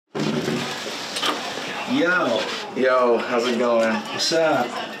Yo. Yo, how's it going? What's up?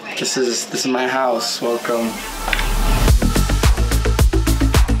 This is my house. Welcome.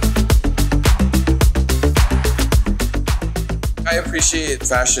 I appreciate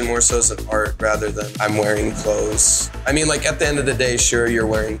fashion more so as an art rather than I'm wearing clothes. I mean, like at the end of the day, sure, you're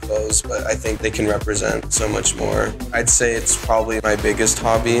wearing clothes, but I think they can represent so much more. I'd say it's probably my biggest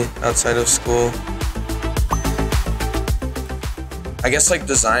hobby outside of school. I guess like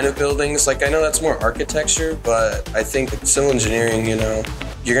design of buildings, like I know that's more architecture, but I think civil engineering, you know,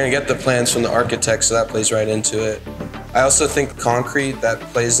 you're gonna get the plans from the architect, so that plays right into it. I also think concrete, that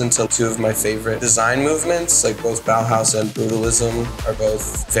plays into two of my favorite design movements, like both Bauhaus and Brutalism are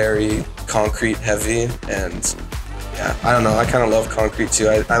both very concrete heavy, and yeah, I don't know, I kind of love concrete too.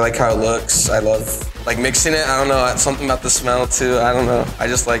 I like how it looks, I love like mixing it, I don't know, something about the smell too, I don't know, I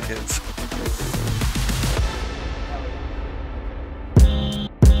just like it.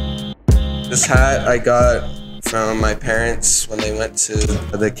 This hat I got from my parents when they went to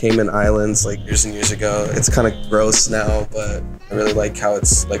the Cayman Islands like years and years ago. It's kind of gross now, but I really like how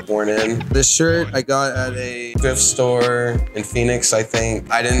it's like worn in. This shirt I got at a thrift store in Phoenix, I think.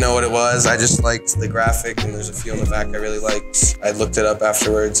 I didn't know what it was. I just liked the graphic, and there's a few on the back I really liked. I looked it up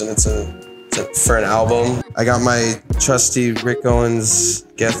afterwards, and it's for an album. I got my trusty Rick Owens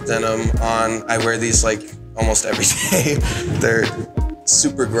Geth denim on. I wear these like almost every day. They're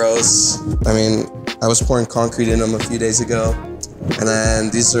super gross. I mean, I was pouring concrete in them a few days ago. And then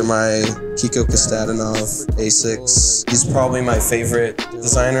these are my Kiko Kostatinov Asics. He's probably my favorite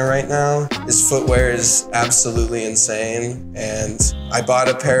designer right now. His footwear is absolutely insane. And I bought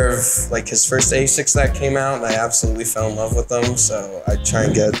a pair of like his first Asics that came out, and I absolutely fell in love with them. So I try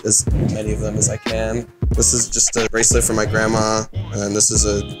and get as many of them as I can. This is just a bracelet for my grandma. And this is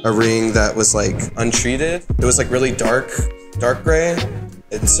a ring that was like untreated. It was like really dark gray.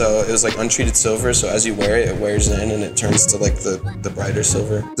 And so it was like untreated silver, so as you wear it, it wears in and it turns to like the brighter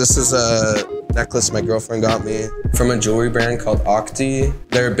silver. This is a necklace my girlfriend got me from a jewelry brand called Octi.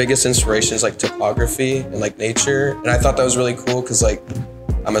 Their biggest inspiration is like topography and like nature. And I thought that was really cool because like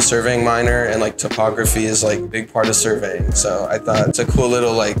I'm a surveying minor and like topography is like a big part of surveying. So I thought it's a cool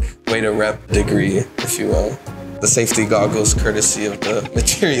little like way to rep degree, if you will. The safety goggles courtesy of the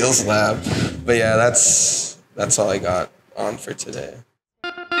materials lab. But yeah, that's all I got on for today.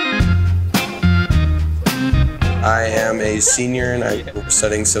 I am a senior and I'm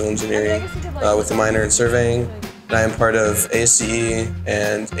studying civil engineering with a minor in surveying. And I am part of ASCE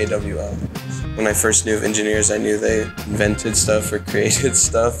and AWL. When I first knew of engineers, I knew they invented stuff or created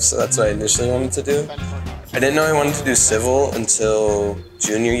stuff, so that's what I initially wanted to do. I didn't know I wanted to do civil until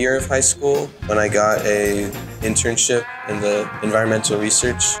junior year of high school when I got an internship in the environmental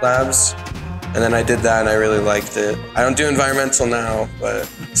research labs. And then I did that and I really liked it. I don't do environmental now, but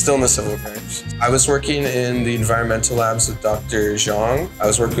still in the civil branch. I was working in the environmental labs with Dr. Zhang. I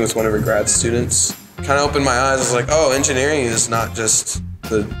was working with one of her grad students. Kind of opened my eyes. I was like, oh, engineering is not just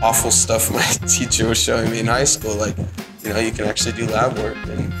the awful stuff my teacher was showing me in high school. Like, you know, you can actually do lab work,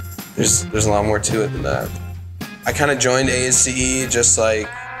 and there's a lot more to it than that. I kind of joined ASCE just like,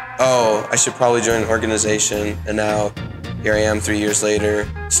 oh, I should probably join an organization, and now here I am 3 years later,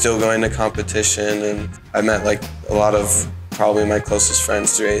 still going to competition, and I met like a lot of probably my closest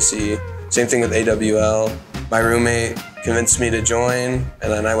friends through ASCE. Same thing with AWL. My roommate convinced me to join,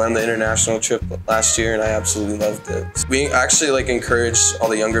 and then I went on the international trip last year, and I absolutely loved it. We actually like encourage all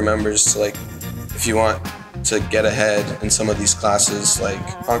the younger members to like, if you want to get ahead in some of these classes, like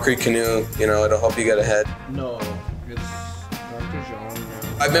concrete canoe, you know, it'll help you get ahead. No, it's Dr. Jean.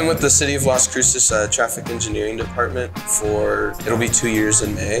 I've been with the City of Las Cruces Traffic Engineering Department for, it'll be 2 years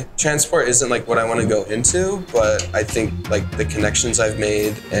in May. Transport isn't like what I want to go into, but I think like the connections I've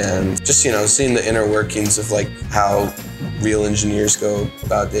made and just, you know, seeing the inner workings of like how real engineers go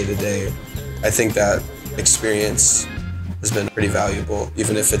about day to day, I think that experience has been pretty valuable,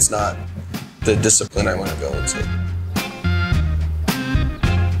 even if it's not the discipline I want to go into.